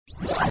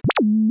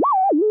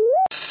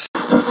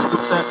Hey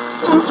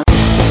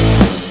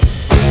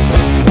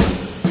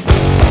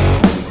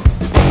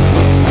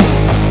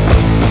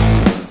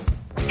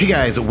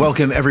guys,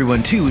 welcome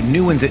everyone to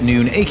New Ones at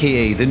Noon,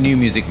 aka the New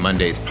Music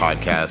Mondays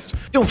podcast.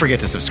 Don't forget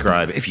to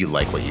subscribe if you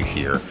like what you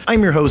hear.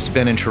 I'm your host,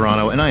 Ben in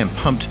Toronto, and I am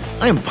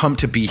pumped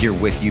to be here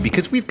with you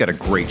because we've got a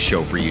great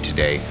show for you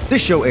today.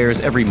 This show airs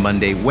every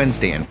Monday,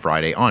 Wednesday, and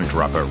Friday on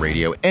Dropout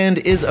Radio and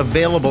is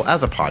available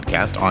as a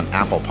podcast on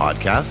Apple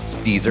Podcasts,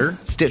 Deezer,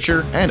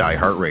 Stitcher, and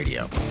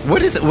iHeartRadio.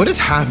 What is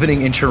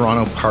happening in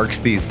Toronto parks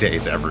these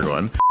days,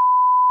 everyone?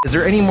 Is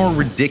there any more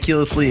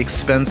ridiculously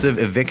expensive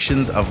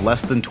evictions of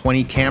less than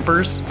 20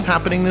 campers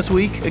happening this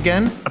week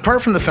again?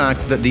 Apart from the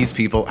fact that these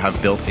people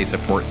have built a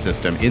support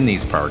system in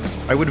these parks,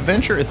 I would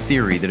venture a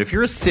theory that if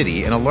you're a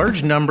city and a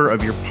large number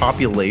of your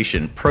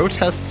population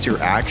protests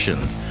your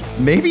actions,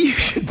 maybe you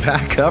should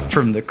back up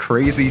from the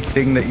crazy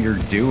thing that you're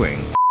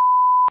doing.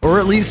 Or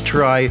at least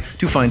try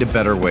to find a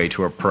better way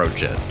to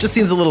approach it. Just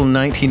seems a little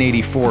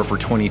 1984 for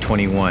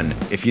 2021,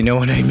 if you know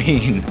what I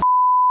mean.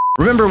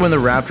 Remember when the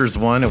Raptors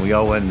won and we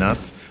all went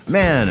nuts?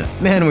 Man,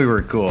 we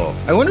were cool.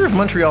 I wonder if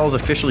Montreal is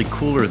officially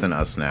cooler than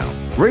us now.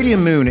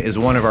 Radium Moon is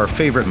one of our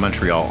favorite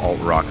Montreal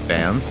alt-rock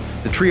bands.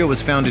 The trio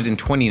was founded in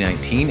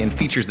 2019 and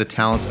features the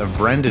talents of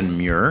Brandon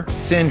Muir,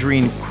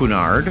 Sandrine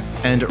Cunard,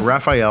 and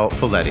Raphael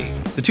Poletti.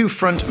 The two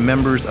front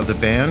members of the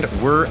band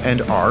were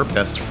and are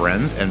best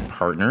friends and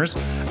partners.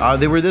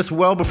 They were this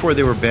well before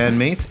they were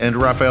bandmates,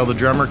 and Raphael the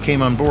drummer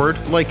came on board,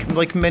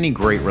 like many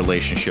great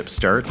relationships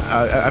start,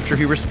 after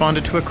he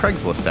responded to a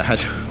Craigslist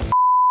ad.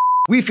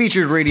 We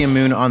featured Radium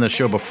Moon on the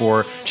show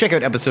before. Check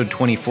out episode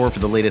 24 for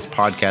the latest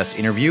podcast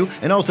interview,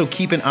 and also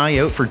keep an eye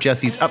out for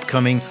Jesse's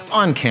upcoming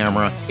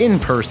on-camera,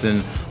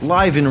 in-person,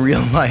 live in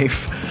real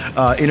life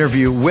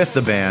interview with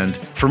the band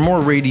for more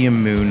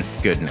Radium Moon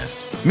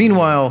goodness.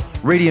 Meanwhile,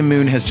 Radium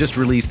Moon has just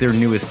released their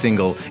newest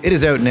single. It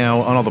is out now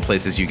on all the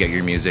places you get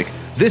your music.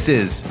 This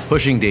is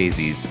Pushing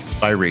Daisies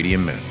by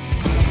Radium Moon.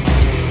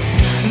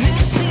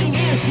 This scene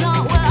is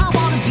not where I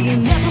wanna be.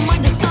 Never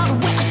mind the thought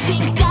of where I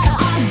think that I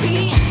ought to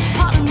be.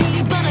 Pardon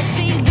me, but I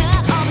think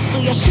that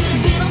honestly I should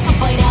have been on top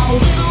by now. A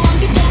little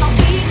longer than I'll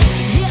be.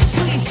 Yes,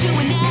 please do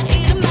an ad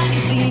in a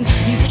magazine.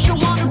 Music show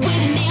wanted with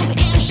an amp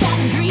and a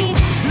shattered dream.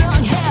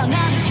 Long hair,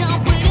 not a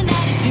jump with an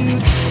attitude.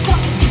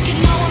 Talk is sticking,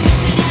 no, I'm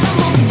mixing and I'm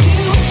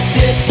overdue.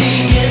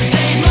 15 years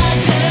made my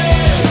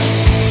turn.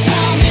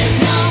 Time is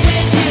not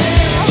with you.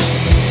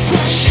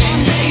 Pushing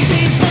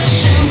daisies,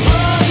 pushing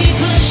for you.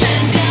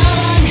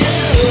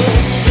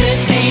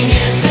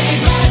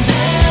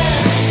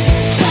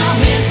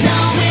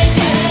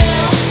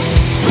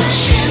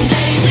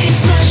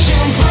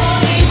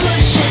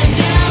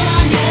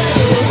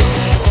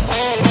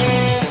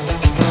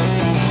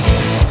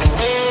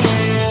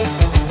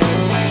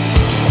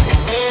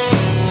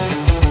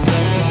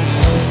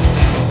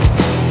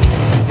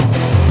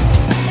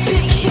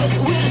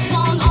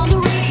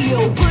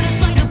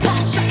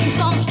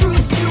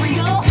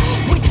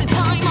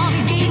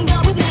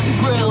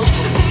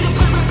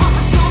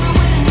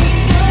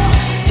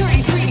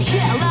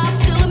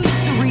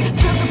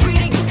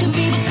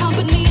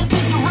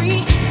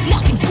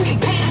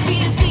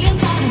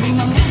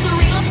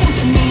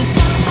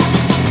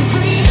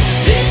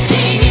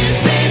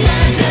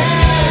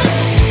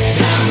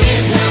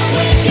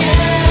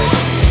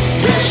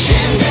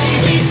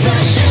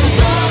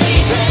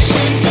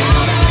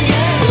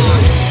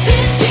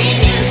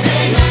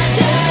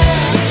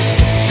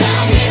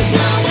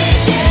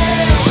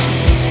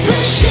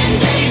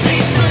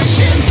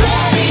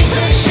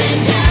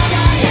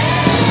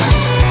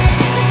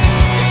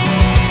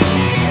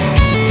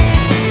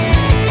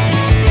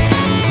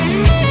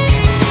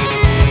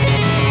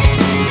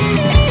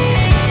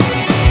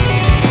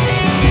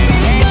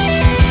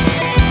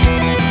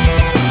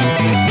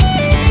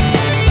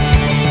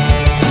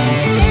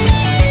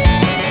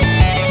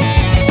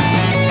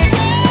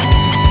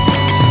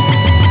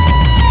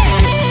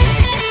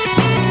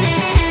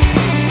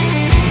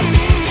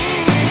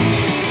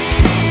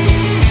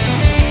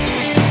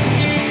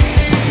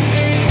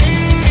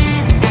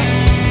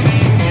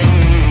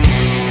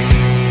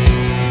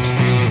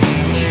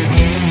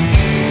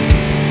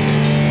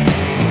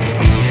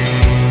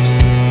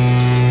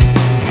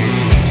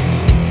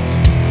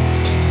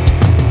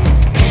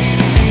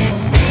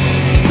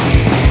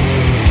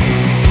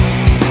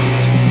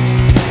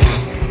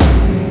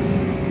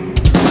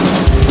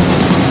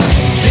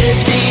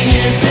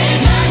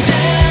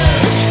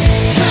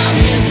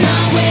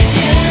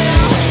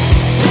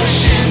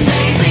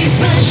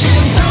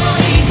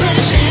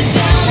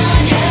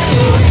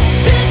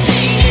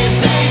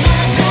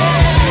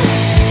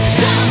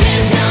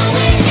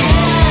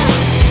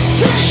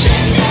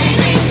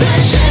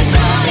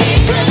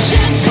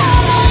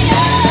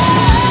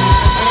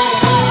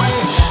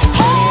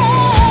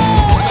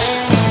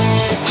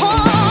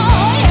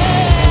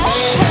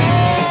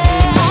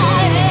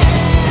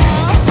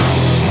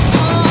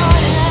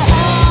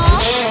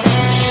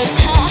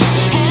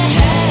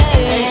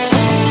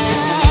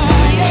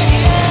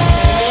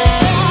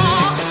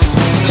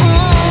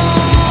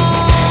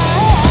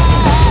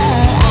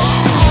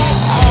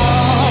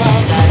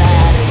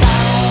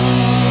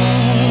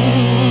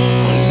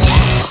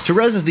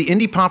 Therese is the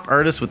indie pop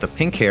artist with the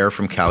pink hair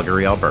from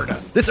Calgary, Alberta.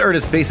 This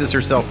artist bases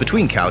herself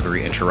between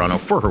Calgary and Toronto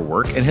for her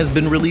work and has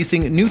been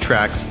releasing new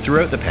tracks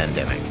throughout the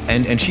pandemic.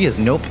 And she has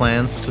no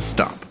plans to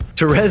stop.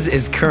 Therese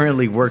is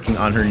currently working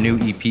on her new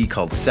EP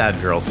called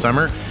Sad Girl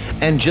Summer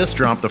and just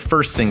dropped the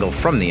first single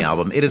from the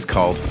album. It is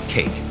called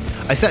Cake.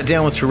 I sat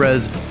down with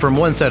Therese from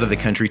one side of the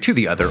country to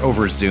the other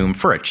over Zoom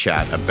for a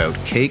chat about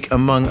cake,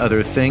 among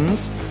other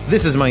things.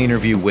 This is my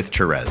interview with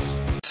Therese.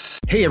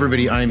 Hey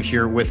everybody, I'm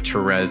here with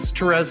Therese.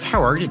 Therese,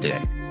 how are you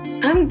today?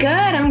 I'm good.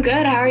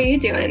 How are you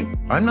doing?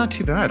 I'm not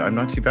too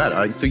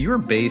bad. So you're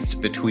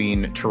based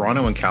between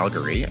Toronto and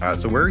Calgary.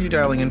 So where are you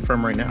dialing in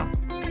from right now?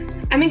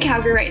 I'm in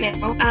Calgary right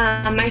now.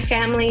 My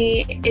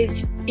family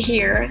is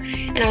here,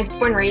 and I was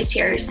born and raised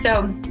here.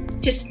 So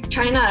just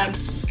trying to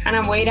kind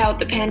of wait out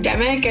the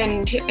pandemic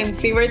and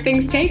see where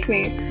things take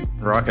me.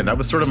 Rockin'. That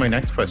was sort of my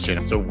next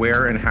question. So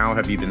where and how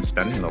have you been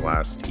spending the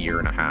last year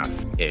and a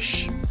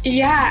half-ish?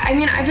 Yeah, I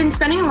mean, I've been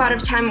spending a lot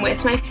of time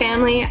with my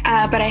family,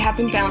 but I have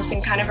been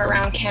bouncing kind of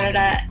around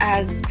Canada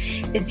as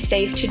it's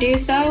safe to do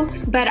so.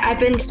 But I've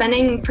been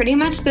spending pretty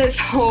much this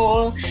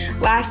whole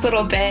last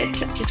little bit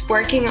just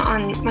working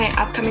on my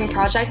upcoming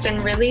project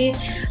and really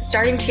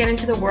starting to get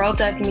into the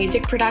world of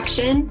music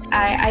production.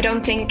 I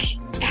don't think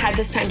had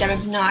this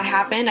pandemic not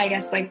happened, I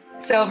guess like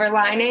silver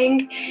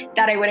lining,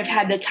 that I would have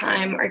had the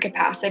time or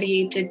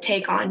capacity to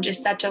take on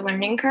just such a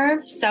learning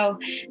curve. So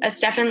that's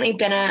definitely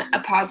been a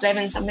positive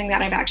and something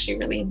that I've actually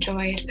really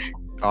enjoyed.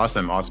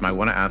 Awesome. I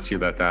want to ask you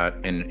about that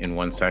in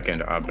 1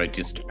 second, but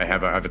I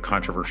have a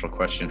controversial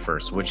question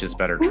first. Which is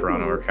better,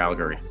 Toronto or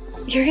Calgary?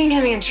 You're gonna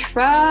get me in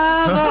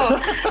trouble.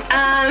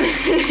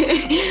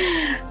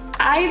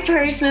 I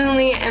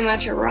personally am a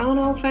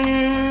Toronto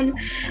fan.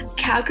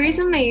 Calgary's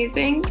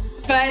amazing.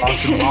 But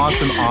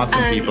awesome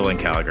people in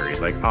Calgary,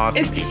 like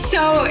awesome people.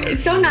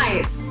 It's so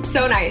nice.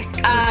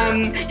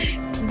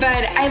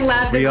 But I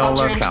love the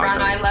culture in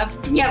Toronto.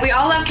 We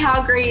all love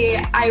Calgary.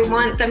 I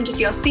want them to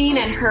feel seen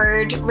and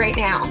heard right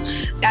now.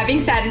 That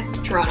being said,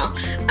 Toronto.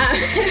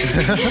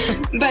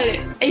 But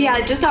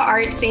yeah, just the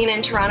art scene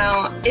in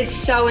Toronto is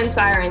so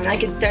inspiring.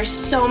 Like there's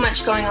so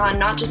much going on,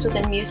 not just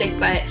within music,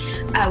 but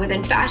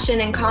within fashion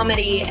and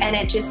comedy. And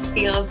it just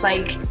feels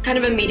like kind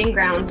of a meeting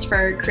grounds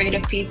for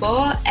creative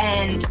people.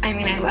 And I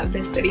mean, I love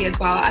this city as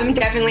well. I'm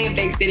definitely a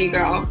big city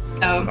girl.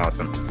 So.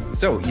 Awesome.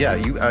 So yeah,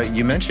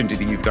 you mentioned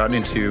that you've gotten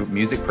into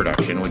music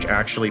production, which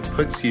actually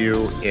puts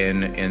you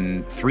in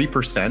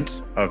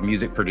 3% of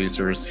music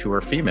producers who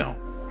are female.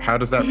 How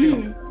does that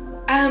feel?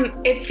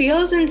 It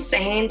feels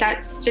insane.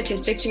 That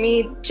statistic to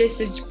me just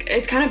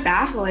is kind of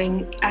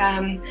baffling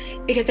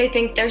because I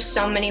think there's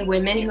so many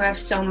women who have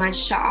so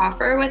much to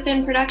offer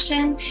within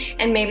production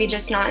and maybe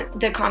just not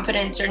the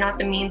confidence or not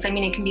the means. I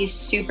mean, it can be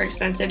super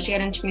expensive to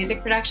get into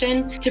music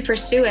production to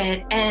pursue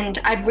it. And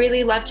I'd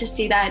really love to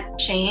see that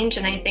change.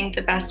 And I think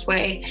the best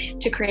way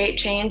to create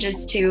change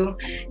is to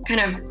kind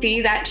of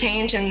be that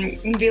change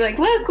and be like,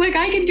 look,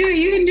 I can do it.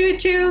 You can do it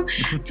too.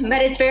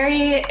 But it's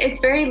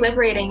very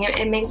liberating.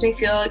 It makes me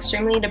feel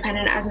extremely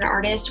independent as an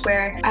artist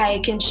where I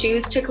can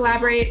choose to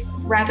collaborate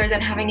rather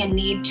than having a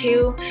need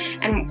to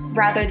and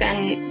rather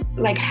than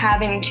like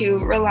having to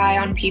rely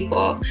on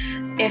people.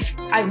 If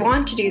I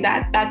want to do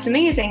that, that's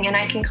amazing and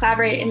I can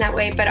collaborate in that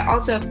way. But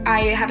also if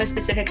I have a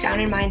specific sound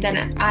in mind,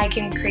 then I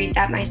can create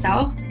that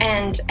myself.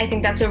 And I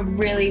think that's a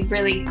really,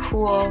 really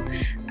cool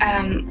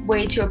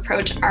way to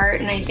approach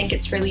art. And I think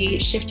it's really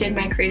shifted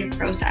my creative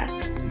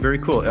process. Very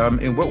cool.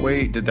 In what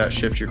way did that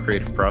shift your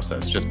creative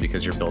process? Just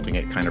because you're building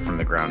it kind of from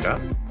the ground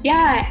up?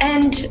 Yeah.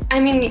 And I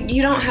mean,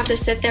 you don't have to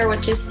sit there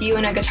with just you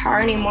and a guitar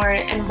anymore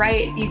and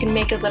write. You can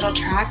make a little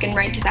track and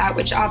write to that,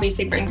 which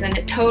obviously brings in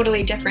a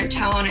totally different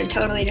tone and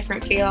totally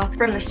different feel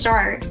from the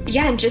start.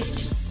 Yeah. And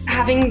just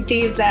having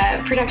these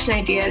production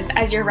ideas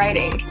as you're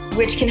writing,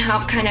 which can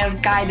help kind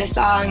of guide the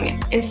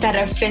song instead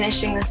of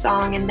finishing the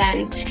song and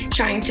then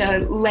trying to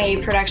lay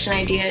production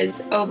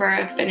ideas over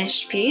a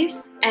finished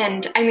piece.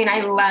 And I mean,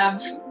 I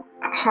love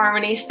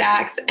harmony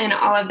stacks and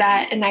all of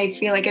that. And I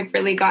feel like I've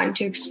really gotten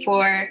to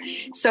explore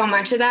so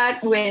much of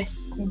that with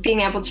being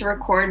able to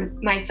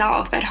record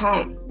myself at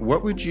home.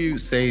 What would you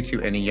say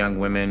to any young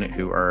women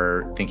who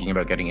are thinking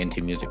about getting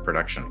into music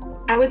production?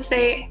 I would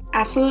say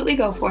absolutely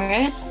go for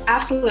it.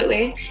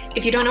 Absolutely.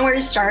 If you don't know where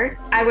to start,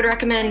 I would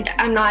recommend,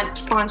 I'm not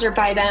sponsored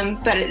by them,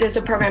 but it is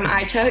a program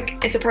I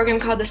took. It's a program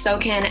called the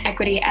SOCAN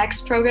Equity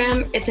X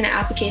program. It's an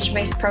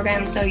application-based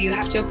program, so you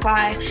have to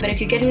apply. But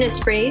if you get in, it's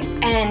free,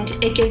 and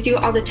it gives you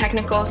all the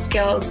technical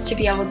skills to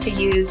be able to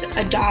use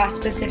a DAW,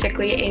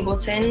 specifically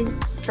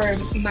Ableton, for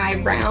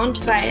my round,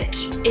 but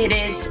it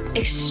is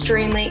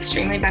extremely,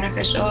 extremely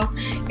beneficial.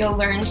 You'll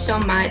learn so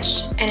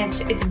much, and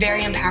it's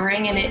very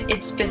empowering, and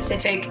it's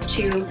specific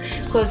to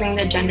closing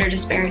the gender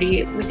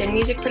disparity within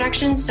music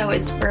production. So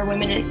it's for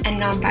women and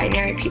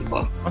non-binary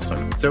people.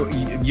 Awesome. So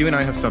you and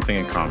I have something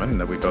in common,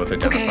 that we both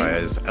identify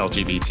as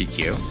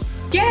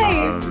LGBTQ.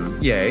 Yay!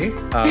 Yay.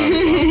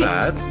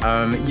 Love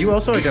that. You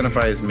also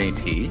identify as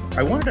Métis.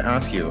 I wanted to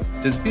ask you,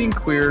 does being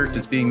queer,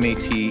 does being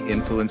Métis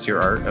influence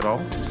your art at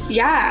all?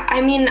 Yeah,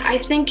 I mean, I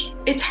think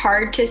it's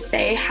hard to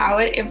say how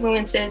it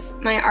influences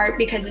my art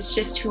because it's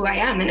just who I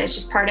am and it's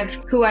just part of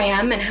who I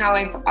am and how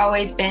I've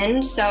always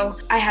been. So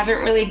I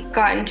haven't really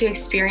gotten to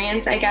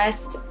experience, I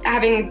guess,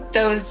 having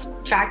those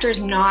factors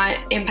not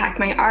impact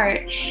my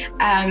art.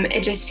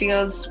 It just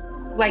feels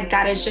like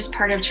that is just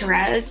part of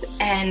Therese.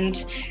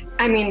 And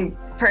I mean,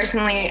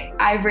 personally,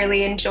 I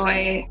really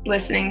enjoy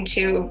listening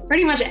to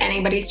pretty much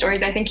anybody's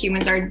stories. I think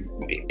humans are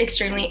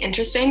extremely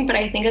interesting, but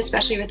I think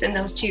especially within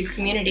those two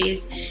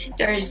communities,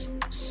 there's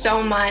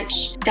so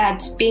much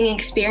that's being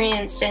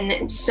experienced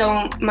and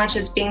so much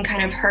is being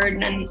kind of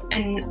heard and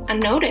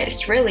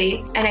unnoticed,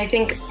 really. And I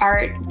think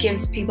art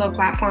gives people a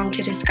platform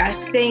to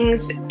discuss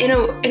things in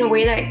a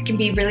way that can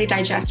be really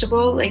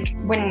digestible. Like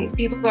when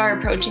people are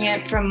approaching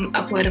it from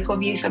a political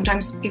view,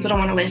 sometimes people don't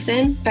want to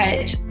listen.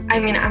 But I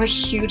mean, I'm a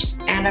huge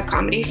stand-up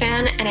comedy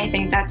fan, and I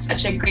think that's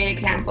such a great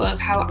example of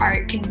how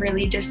art can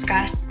really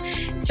discuss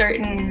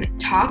certain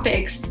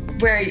topics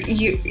where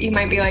you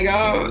might be like,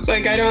 oh,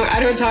 like I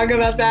don't talk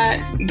about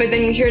that, but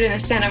then you hear it in a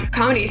stand-up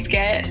comedy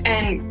skit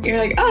and you're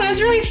like, oh,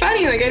 that's really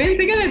funny, like I didn't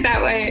think of it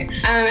that way.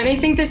 And I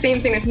think the same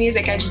thing with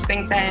music. I just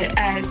think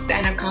that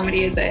stand-up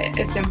comedy is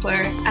a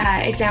simpler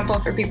example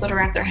for people to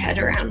wrap their head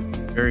around.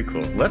 Very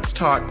cool. Let's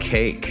talk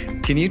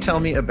cake. Can you tell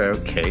me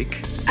about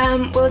cake?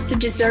 Well, it's a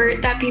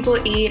dessert that people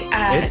eat.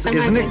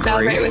 Sometimes they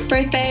celebrate with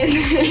birthdays.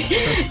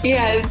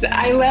 Yes,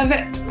 I love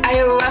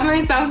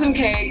myself some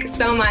cake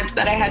so much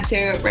that I had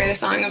to write a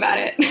song about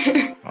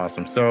it.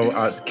 Awesome. So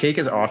Cake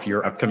is off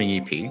your upcoming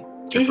EP.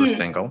 It's your first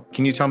single.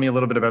 Can you tell me a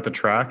little bit about the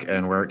track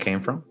and where it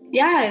came from?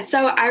 Yeah,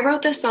 so I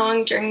wrote the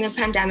song during the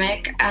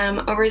pandemic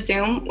over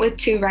Zoom with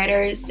two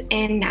writers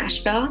in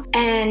Nashville,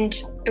 and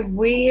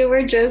we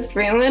were just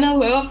feeling a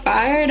little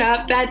fired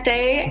up that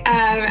day.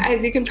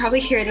 As you can probably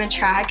hear in the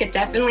track, it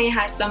definitely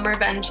has some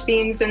revenge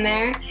themes in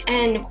there,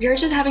 and we were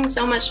just having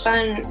so much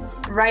fun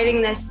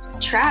writing this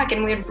track,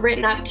 and we had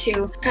written up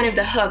to kind of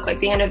the hook, like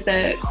the end of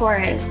the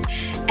chorus,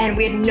 and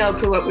we had no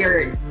clue what we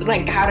were,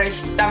 like how to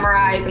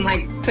summarize and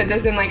like put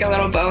this in like a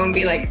little bow and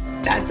be like,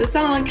 that's the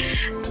song.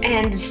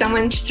 And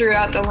someone threw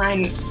out the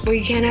line, well,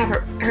 you can't have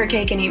her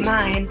cake and eat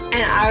mine.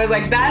 And I was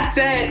like, that's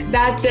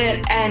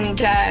it. And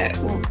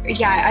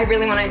yeah, I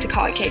really wanted to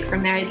call it Cake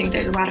from there. I think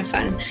there's a lot of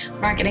fun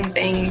marketing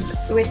things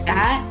with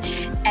that.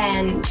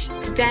 And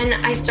then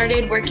I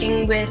started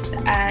working with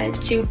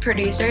two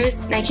producers,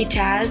 Nike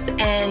Taz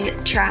and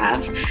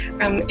Trav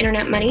from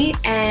Internet Money.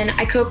 And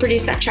I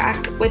co-produced that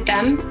track with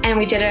them. And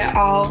we did it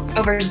all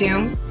over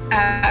Zoom.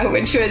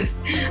 Which was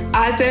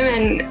awesome,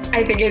 and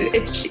I think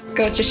it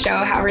goes to show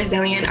how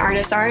resilient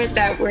artists are,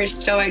 that we're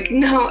still like,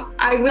 no,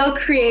 I will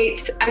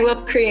create.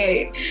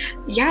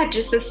 Yeah,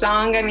 just the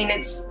song, I mean,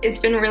 it's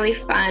been really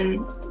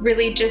fun,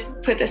 really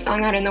just put the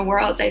song out in the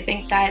world. I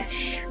think that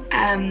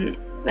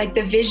like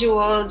the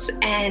visuals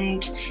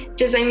and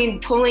just, I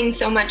mean, pulling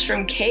so much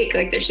from Cake,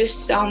 like there's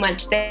just so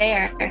much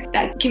there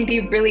that can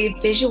be really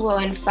visual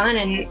and fun,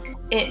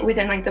 and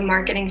within like the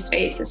marketing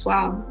space as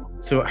well.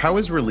 So how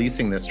is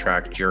releasing this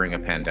track during a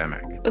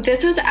pandemic? Well,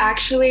 this was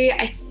actually,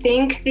 I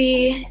think,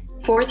 the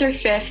fourth or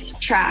fifth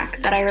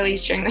track that I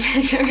released during the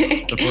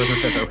pandemic. The fourth or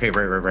fifth? Okay,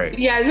 right.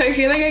 Yeah, so I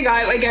feel like I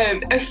got like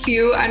a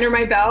few under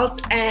my belt,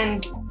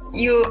 and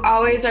you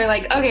always are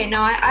like, okay,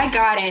 no, I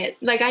got it.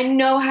 Like, I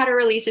know how to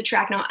release a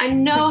track now. I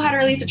know how to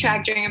release a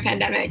track during a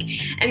pandemic.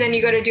 And then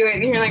you go to do it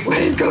and you're like,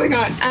 what is going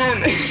on?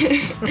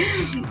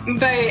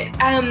 But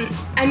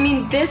I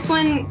mean, this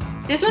one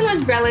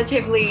was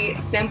relatively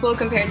simple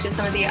compared to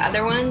some of the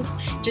other ones,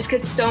 just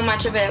because so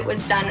much of it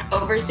was done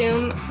over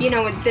Zoom. You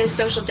know, with this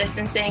social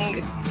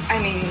distancing,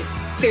 I mean,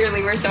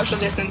 clearly we're social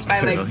distanced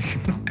by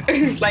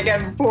like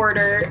a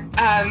border.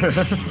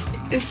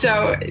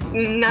 So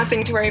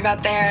nothing to worry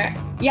about there.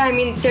 Yeah, I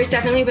mean, there's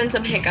definitely been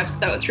some hiccups,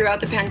 though,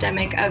 throughout the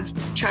pandemic of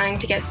trying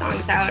to get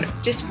songs out,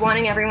 just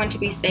wanting everyone to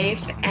be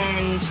safe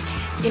and,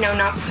 you know,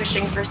 not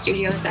pushing for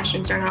studio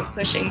sessions or not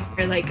pushing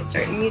for like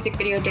certain music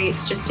video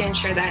dates, just to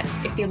ensure that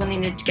if people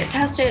needed to get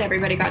tested,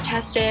 everybody got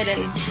tested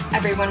and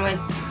everyone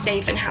was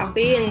safe and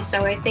healthy. And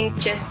so I think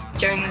just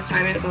during this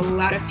time, it was a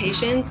lot of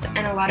patience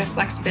and a lot of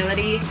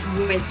flexibility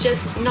with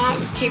just not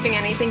keeping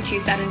anything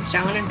too set in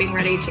stone and being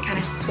ready to kind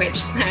of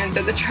switch plans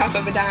at the drop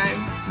of a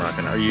dime.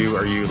 Rockin'. Are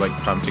you like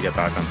pumped to get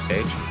back on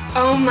stage?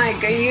 Oh my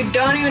God, you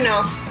don't even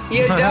know.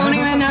 You don't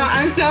even know.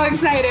 I'm so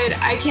excited.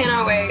 I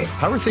cannot wait.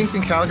 How are things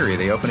in Calgary? Are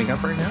they opening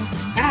up right now?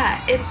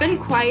 Yeah, it's been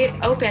quite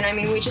open. I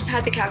mean, we just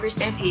had the Calgary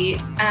Stampede.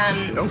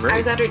 Oh,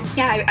 great.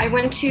 I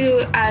went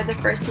to the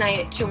first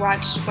night to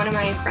watch one of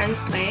my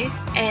friends play.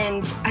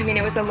 And I mean,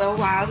 it was a little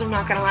wild. I'm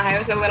not going to lie. I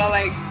was a little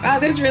like, wow,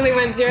 this really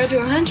went 0 to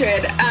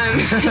 100.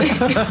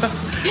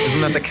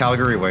 Isn't that the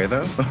Calgary way,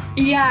 though?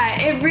 Yeah,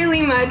 it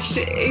really much.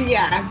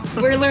 Yeah,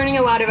 we're learning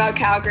a lot about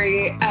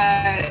Calgary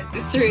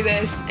through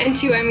this. And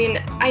two, I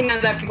mean, I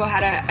know that people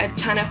had a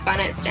ton of fun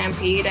at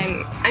Stampede.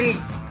 I'm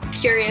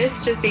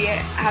curious to see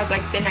how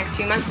like the next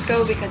few months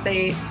go, because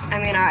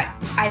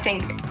I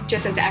think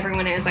just as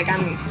everyone is. Like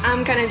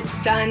I'm kind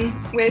of done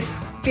with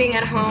being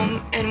at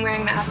home and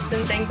wearing masks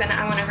and things, and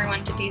I want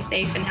everyone to be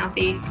safe and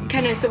healthy,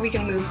 kind of so we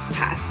can move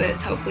past this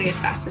hopefully as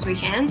fast as we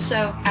can.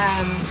 So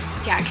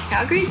yeah,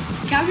 Calgary.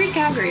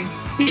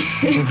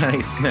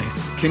 Nice.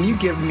 Can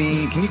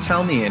you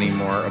tell me any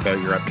more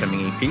about your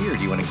upcoming EP, or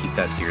do you want to keep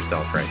that to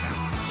yourself right now?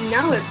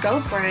 No, let's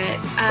go for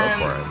it. Go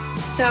for it.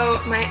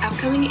 So my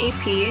upcoming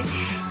EP,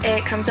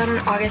 it comes out on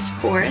August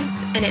 4th,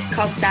 and it's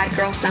called Sad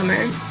Girl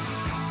Summer.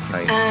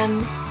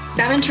 Nice.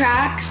 7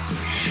 tracks.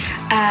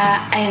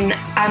 And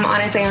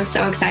I'm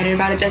so excited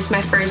about it. This is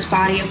my first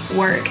body of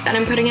work that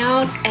I'm putting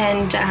out,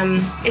 and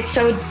it's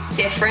so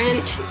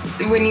different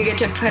when you get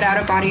to put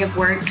out a body of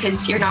work,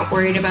 because you're not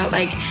worried about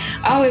like,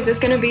 oh, is this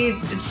going to be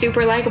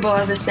super likable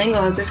as a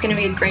single? Is this going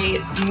to be a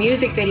great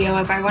music video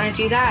if I want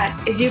to do that?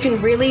 Is you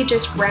can really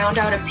just round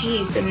out a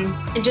piece and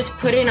just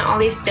put in all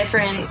these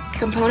different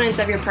components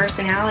of your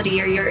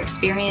personality or your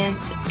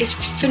experience. It's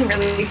just been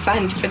really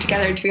fun to put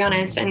together, to be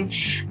honest, and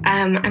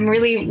I'm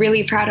really,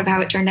 really proud of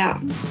how it turned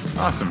out.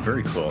 Awesome.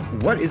 Very cool.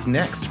 What is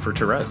next for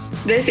Therese?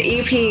 This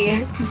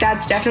EP,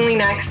 that's definitely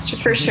next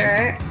for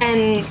sure.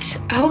 And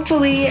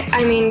hopefully,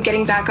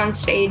 getting back on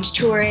stage,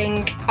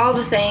 touring, all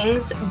the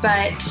things.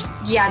 But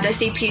yeah,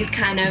 this EP is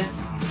kind of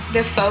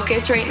the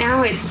focus right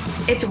now.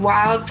 It's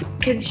wild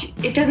because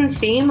it doesn't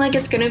seem like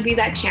it's going to be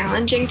that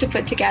challenging to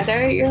put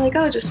together. You're like,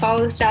 oh, just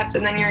follow the steps,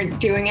 and then you're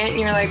doing it and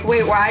you're like,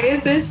 wait, why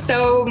is this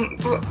so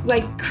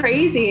like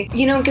crazy?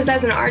 Because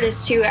as an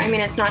artist too,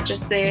 it's not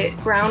just the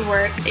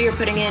groundwork you're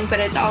putting in, but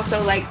it's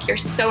also like you're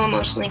so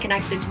emotionally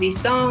connected to these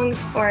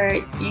songs,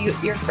 or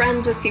you're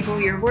friends with people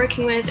you're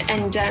working with,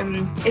 and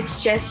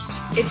it's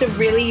a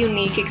really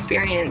unique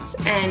experience.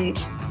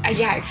 And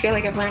yeah, I feel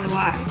like I've learned a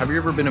lot. Have you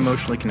ever been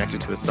emotionally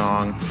connected to a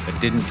song that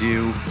didn't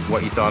do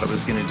what you thought it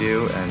was going to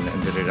do?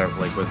 And did it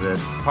ever, like, was it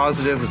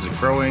positive? Was it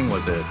growing?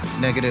 Was it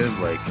negative?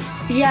 Like,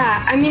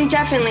 yeah,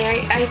 definitely.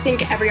 I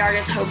think every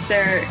artist hopes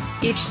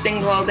each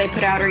single they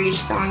put out or each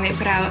song they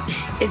put out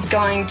is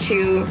going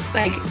to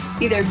like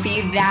either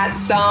be that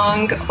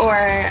song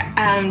or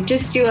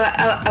just do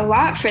a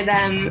lot for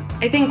them.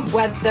 I think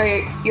whether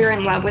you're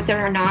in love with it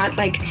or not,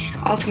 like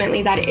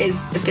ultimately that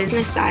is the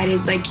business side,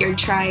 is like you're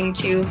trying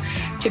to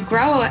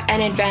grow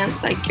and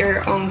advance like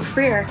your own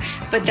career.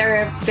 But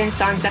there have been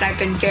songs that I've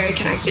been very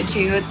connected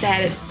to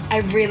that I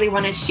really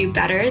wanted to do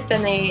better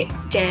than they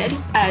did,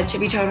 to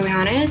be totally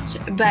honest.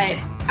 But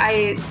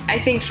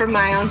I think for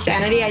my own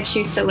sanity, I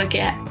choose to look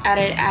at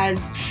it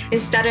as,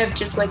 instead of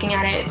just looking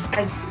at it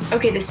as,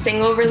 okay, the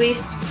single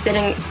released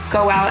didn't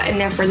go well and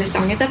therefore the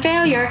song is a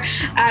failure.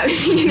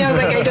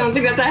 I don't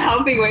think that's a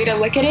healthy way to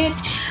look at it.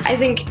 I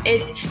think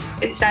it's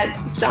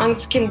that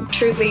songs can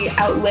truly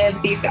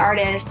outlive the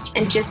artist,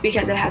 and just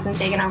because it hasn't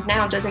taken off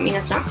now doesn't mean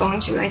it's not going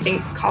to. I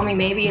think Call Me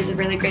Maybe is a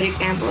really great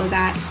example of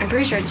that. I'm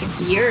pretty sure it took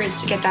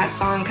years to get that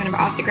song kind of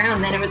off the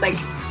ground. Then it was like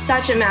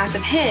such a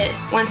massive hit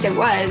once it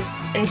was.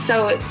 And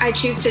so I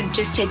choose to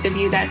just take the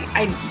view that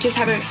I just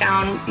haven't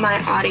found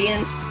my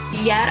audience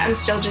yet. I'm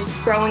still just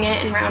growing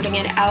it and rounding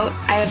it out.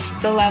 I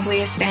have the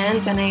loveliest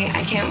fans, and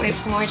I can't wait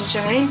for more to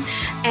join.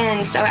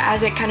 And so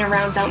as it kind of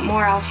rounds out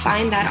more, I'll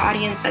find that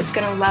audience that's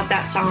going to love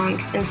that song.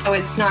 And so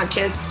it's not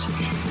just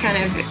kind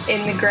of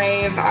in the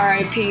grave,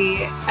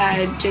 RIP,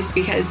 just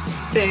because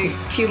the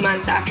few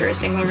months after a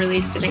single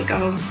release didn't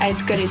go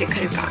as good as it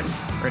could have gone.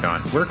 Right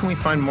on. Where can we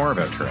find more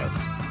about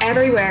Therese?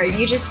 Everywhere.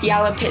 You just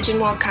yell "A Pigeon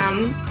Will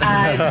Come."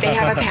 They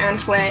have a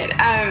pamphlet.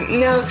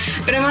 No,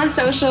 but I'm on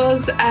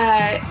socials,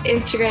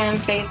 Instagram,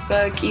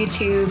 Facebook,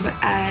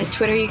 YouTube,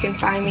 Twitter. You can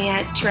find me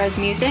at Therese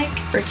Music.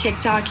 For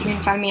TikTok, you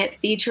can find me at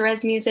The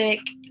Therese Music.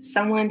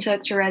 Someone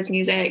took Therese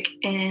Music,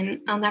 and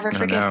I'll never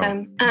forgive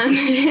them.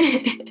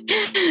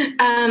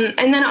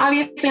 And then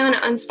obviously on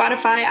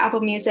Spotify, Apple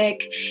Music,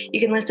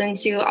 you can listen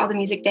to all the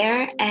music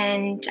there.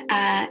 And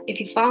if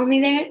you follow me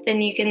there,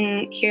 then you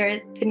can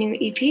hear the new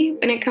EP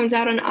when it comes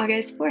out on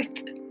August 4th.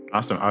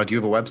 Awesome. Do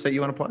you have a website you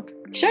want to plug?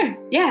 Sure.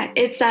 Yeah.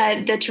 It's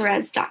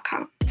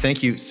thetherese.com.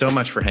 Thank you so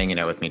much for hanging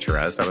out with me,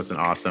 Therese. That was an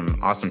awesome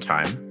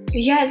time.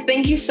 Yes,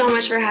 thank you so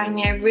much for having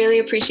me. I really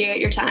appreciate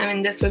your time,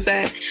 and this was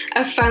a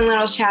fun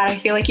little chat. I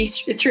feel like you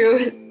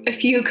threw a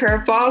few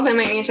curveballs. I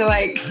might need to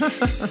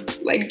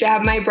like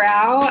dab my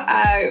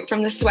brow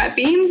from the sweat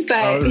beams,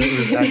 but it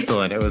was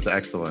excellent. It was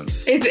excellent.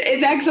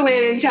 It's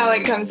excellent until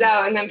it comes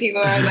out, and then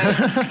people are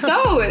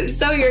like,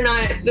 so you're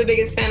not the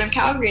biggest fan of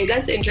Calgary.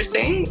 That's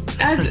interesting.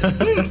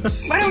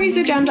 Why don't we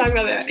sit down and talk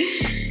about that?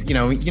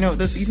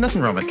 There's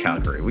nothing wrong with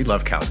Calgary. We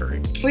love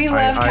Calgary. We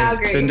love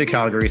Calgary. I've been to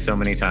Calgary so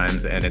many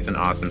times, and it's an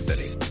awesome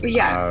city.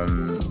 Yeah.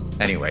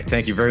 Anyway,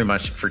 thank you very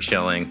much for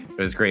chilling.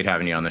 It was great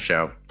having you on the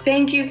show.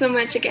 Thank you so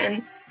much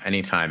again.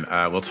 Anytime.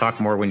 We'll talk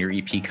more when your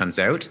EP comes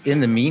out.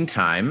 In the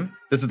meantime,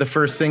 this is the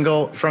first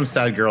single from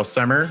Sad Girl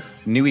Summer,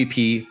 new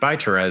EP by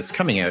Therese,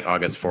 coming out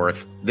August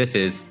 4th. This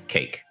is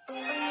Cake.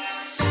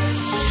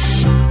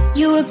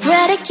 You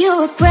regret it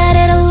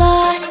a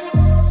lot.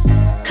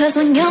 'Cause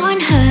when you're in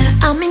her,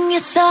 I'm in your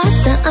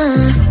thoughts,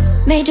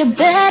 Made your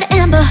bed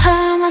and put her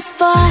on my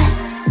spot.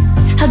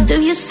 How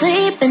do you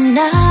sleep at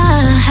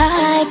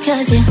night?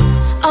 'Cause you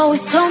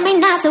always told me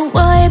not to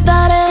worry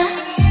about it,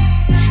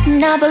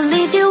 and I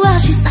believed you while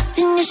she slept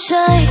in your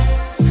shirt.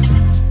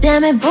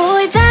 Damn it,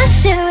 boy, that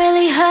shit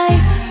really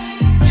hurt.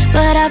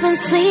 But I've been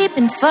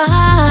sleeping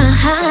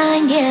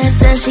fine, yeah.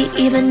 Does she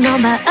even know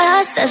about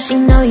us? Does she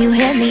know you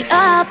hit me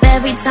up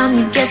every time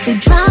you get too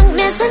drunk?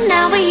 Missing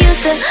now we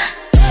used to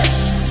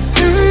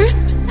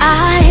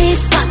I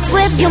fucked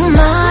with your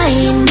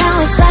mind. Now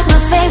it's like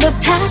my favorite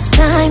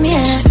pastime,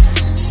 yeah.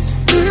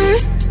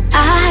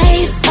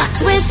 I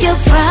fucked with your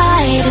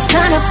pride. It's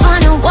kinda fun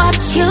to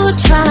watch you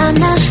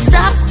tryna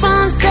stop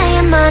from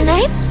saying my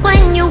name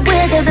when you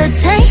wither the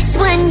taste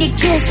when you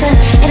kiss her,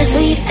 and as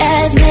sweet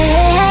as me.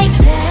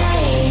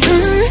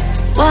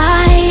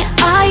 Why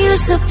are you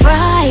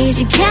surprised?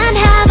 You can't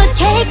have a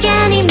cake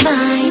and eat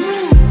mine.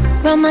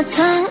 Run my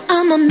tongue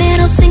on my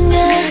middle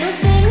finger,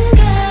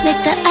 lick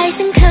the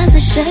icing 'cause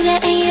the sugar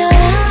ain't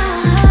yours.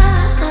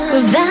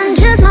 Revenge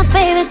is my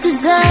favorite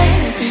dessert,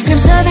 and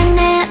I'm serving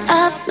it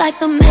up like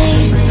the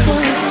main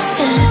course,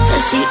 yeah.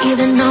 Does she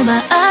even know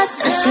about us?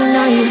 Does she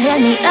know you hit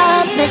me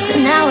up,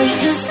 missing how we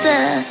used to,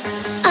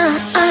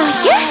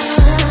 yeah.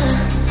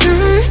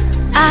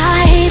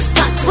 I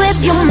fucked with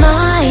your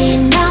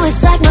mind. Now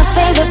it's like my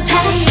favorite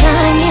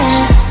pastime,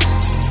 yeah.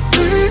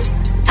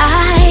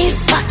 I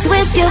fucked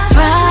with your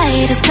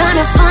pride. It's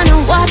kinda fun to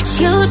watch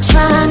you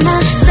tryna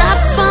stop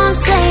from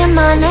saying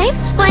my name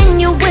when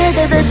you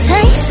wither the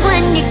taste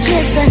when you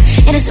kiss her,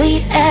 and as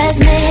sweet as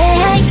me.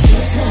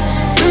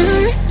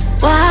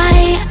 Why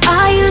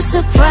are you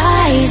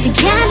surprised? You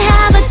can't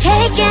have a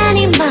cake and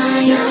eat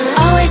mine.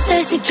 Always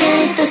thirsty, can't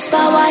hit the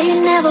spot. Why you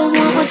never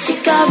want what you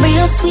got?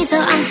 Real sweet, so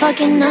I'm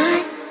fucking not.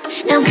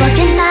 Now I'm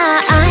fucking not.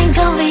 I ain't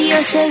gonna be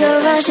your sugar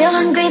rush. You're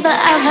hungry, but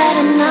I've had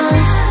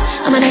enough.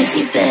 I'm an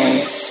icy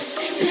bitch,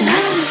 did I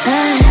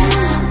confess?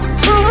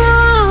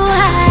 Ooh,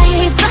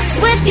 I fucked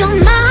with your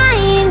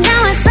mind.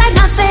 Now it's like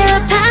my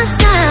favorite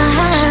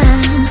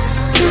pastime.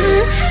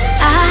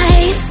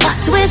 I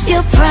fucked with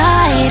your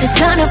pride. It's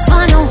kinda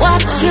fun to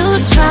watch you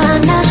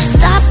tryna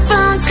stop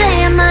from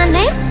saying my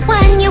name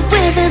when you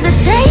wither the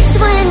taste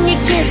when you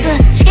kiss her,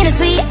 and as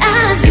sweet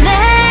as me.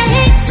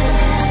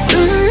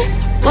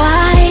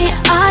 Why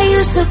are you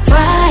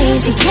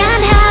surprised? You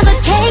can't have a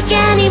cake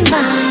and eat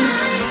mine.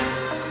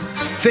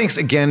 Thanks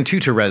again to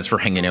Therese for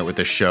hanging out with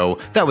the show.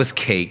 That was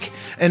Cake.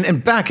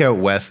 And back out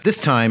west, this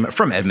time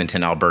from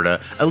Edmonton,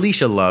 Alberta,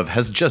 Alicia Love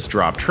has just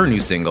dropped her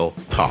new single,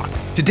 Talk.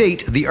 To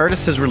date, the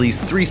artist has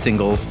released 3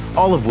 singles,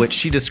 all of which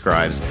she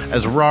describes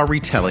as raw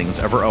retellings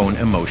of her own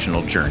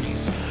emotional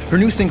journeys. Her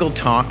new single,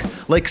 Talk,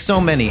 like so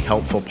many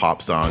helpful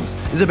pop songs,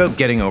 is about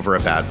getting over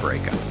a bad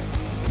breakup.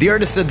 The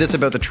artist said this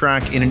about the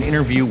track in an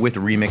interview with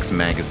Remix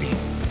Magazine.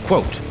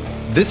 Quote,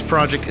 "This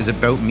project is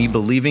about me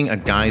believing a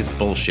guy's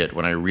bullshit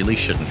when I really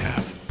shouldn't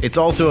have. It's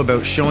also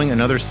about showing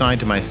another side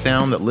to my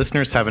sound that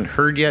listeners haven't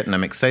heard yet, and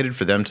I'm excited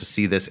for them to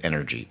see this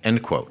energy."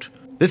 End quote.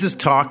 This is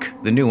Talk,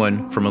 the new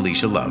one from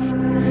Alicia Love.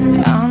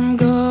 I'm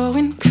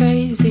going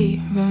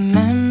crazy,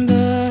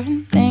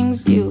 remembering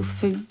things you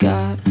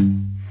forgot.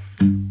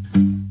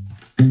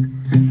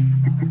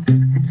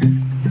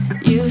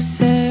 You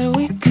said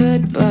we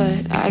could,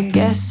 but I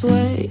guess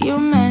what you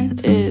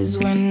meant is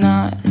we're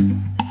not.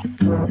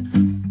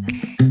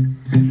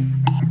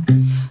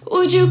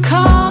 Would you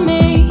call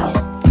me?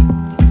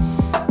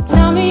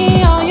 Tell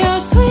me all your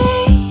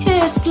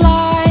sweetest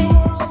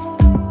lies.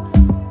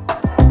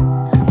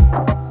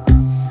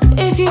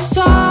 If you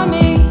saw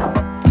me,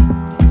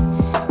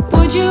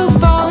 would you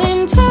fall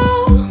into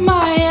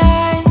my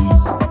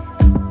eyes?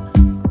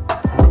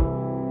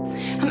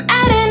 I'm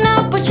adding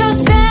up what you're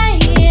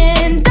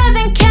saying.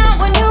 Doesn't count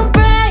when you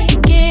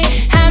break it.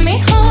 Had me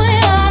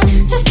holding on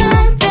to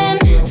something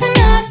for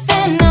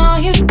nothing. All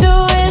you do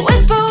is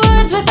whisper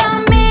words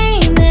without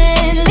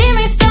meaning. Leave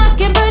me stuck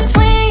in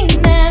between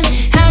them.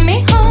 Had me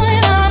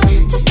holding on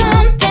to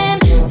something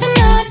for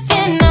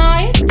nothing. All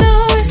you do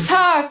is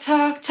talk,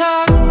 talk,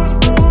 talk.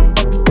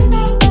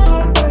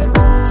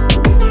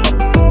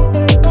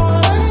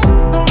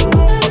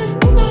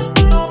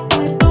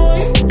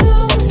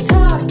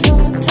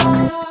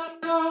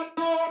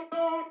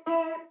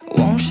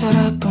 Won't shut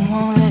up and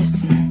won't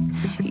listen.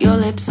 Your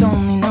lips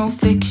only know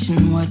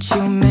fiction. What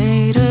you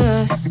made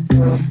us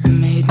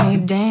made me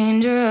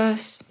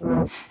dangerous.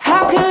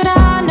 How could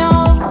I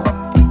know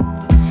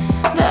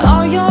that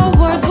all your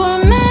words were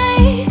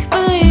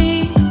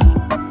make-believe?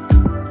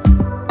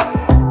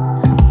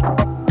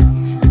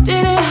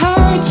 Did it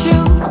hurt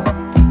you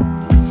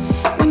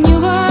when you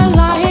were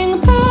lying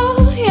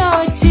through your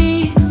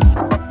teeth?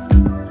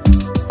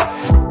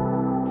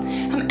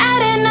 I'm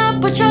adding up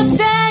what you're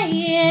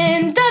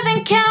saying.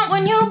 Doesn't count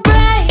when you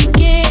break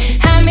it.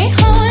 Had me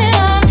holding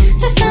on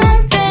to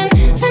something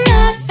for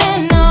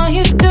nothing. All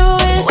you do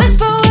is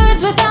whisper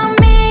words without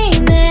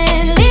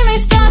meaning. Leave me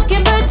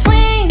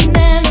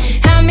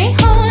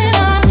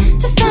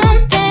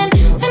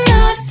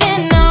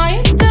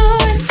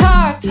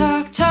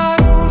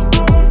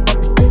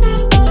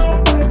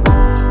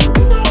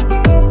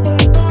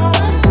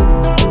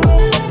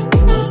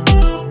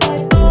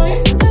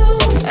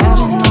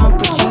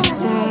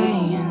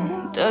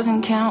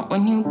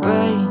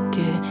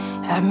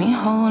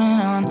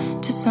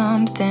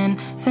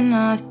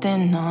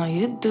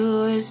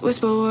Just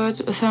whisper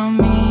words without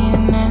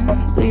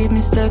meaning, leave me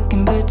stuck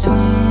in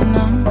between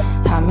them.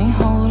 Have me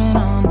holding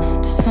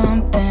on to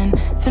something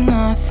for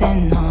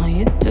nothing. All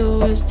you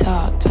do is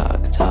talk,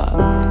 talk, talk.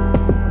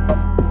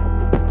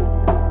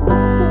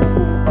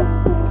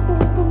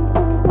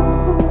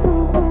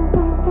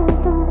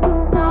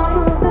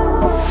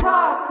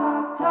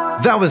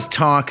 That was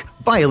Talk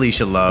by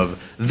Alicia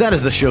Love. That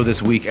is the show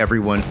this week,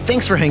 everyone.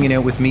 Thanks for hanging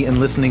out with me and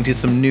listening to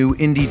some new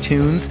indie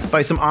tunes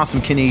by some awesome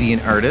Canadian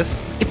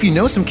artists. If you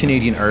know some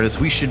Canadian artists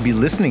we should be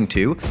listening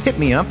to, hit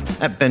me up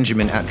at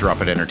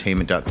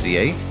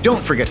benjamin@dropitentertainment.ca.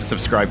 Don't forget to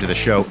subscribe to the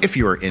show if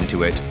you are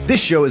into it.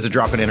 This show is a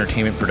Drop It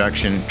Entertainment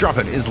production. Drop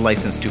It is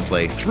licensed to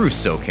play through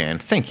SoCan.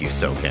 Thank you,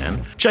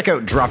 SoCan. Check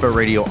out Drop It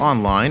Radio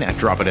online at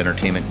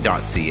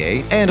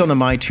dropitentertainment.ca and on the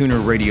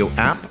MyTuner Radio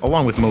app,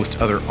 along with most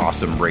other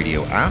awesome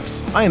radio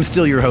apps. I am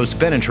still your host,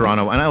 Ben in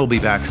Toronto, and I will be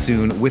back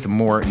soon with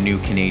more new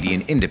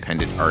Canadian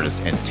independent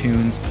artists and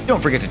tunes. Don't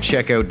forget to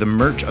check out the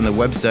merch on the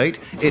website.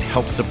 It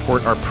helps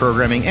support our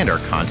programming and our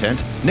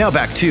content. Now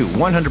back to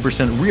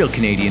 100% real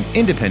Canadian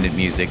independent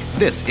music.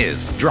 This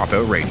is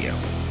Dropout Radio.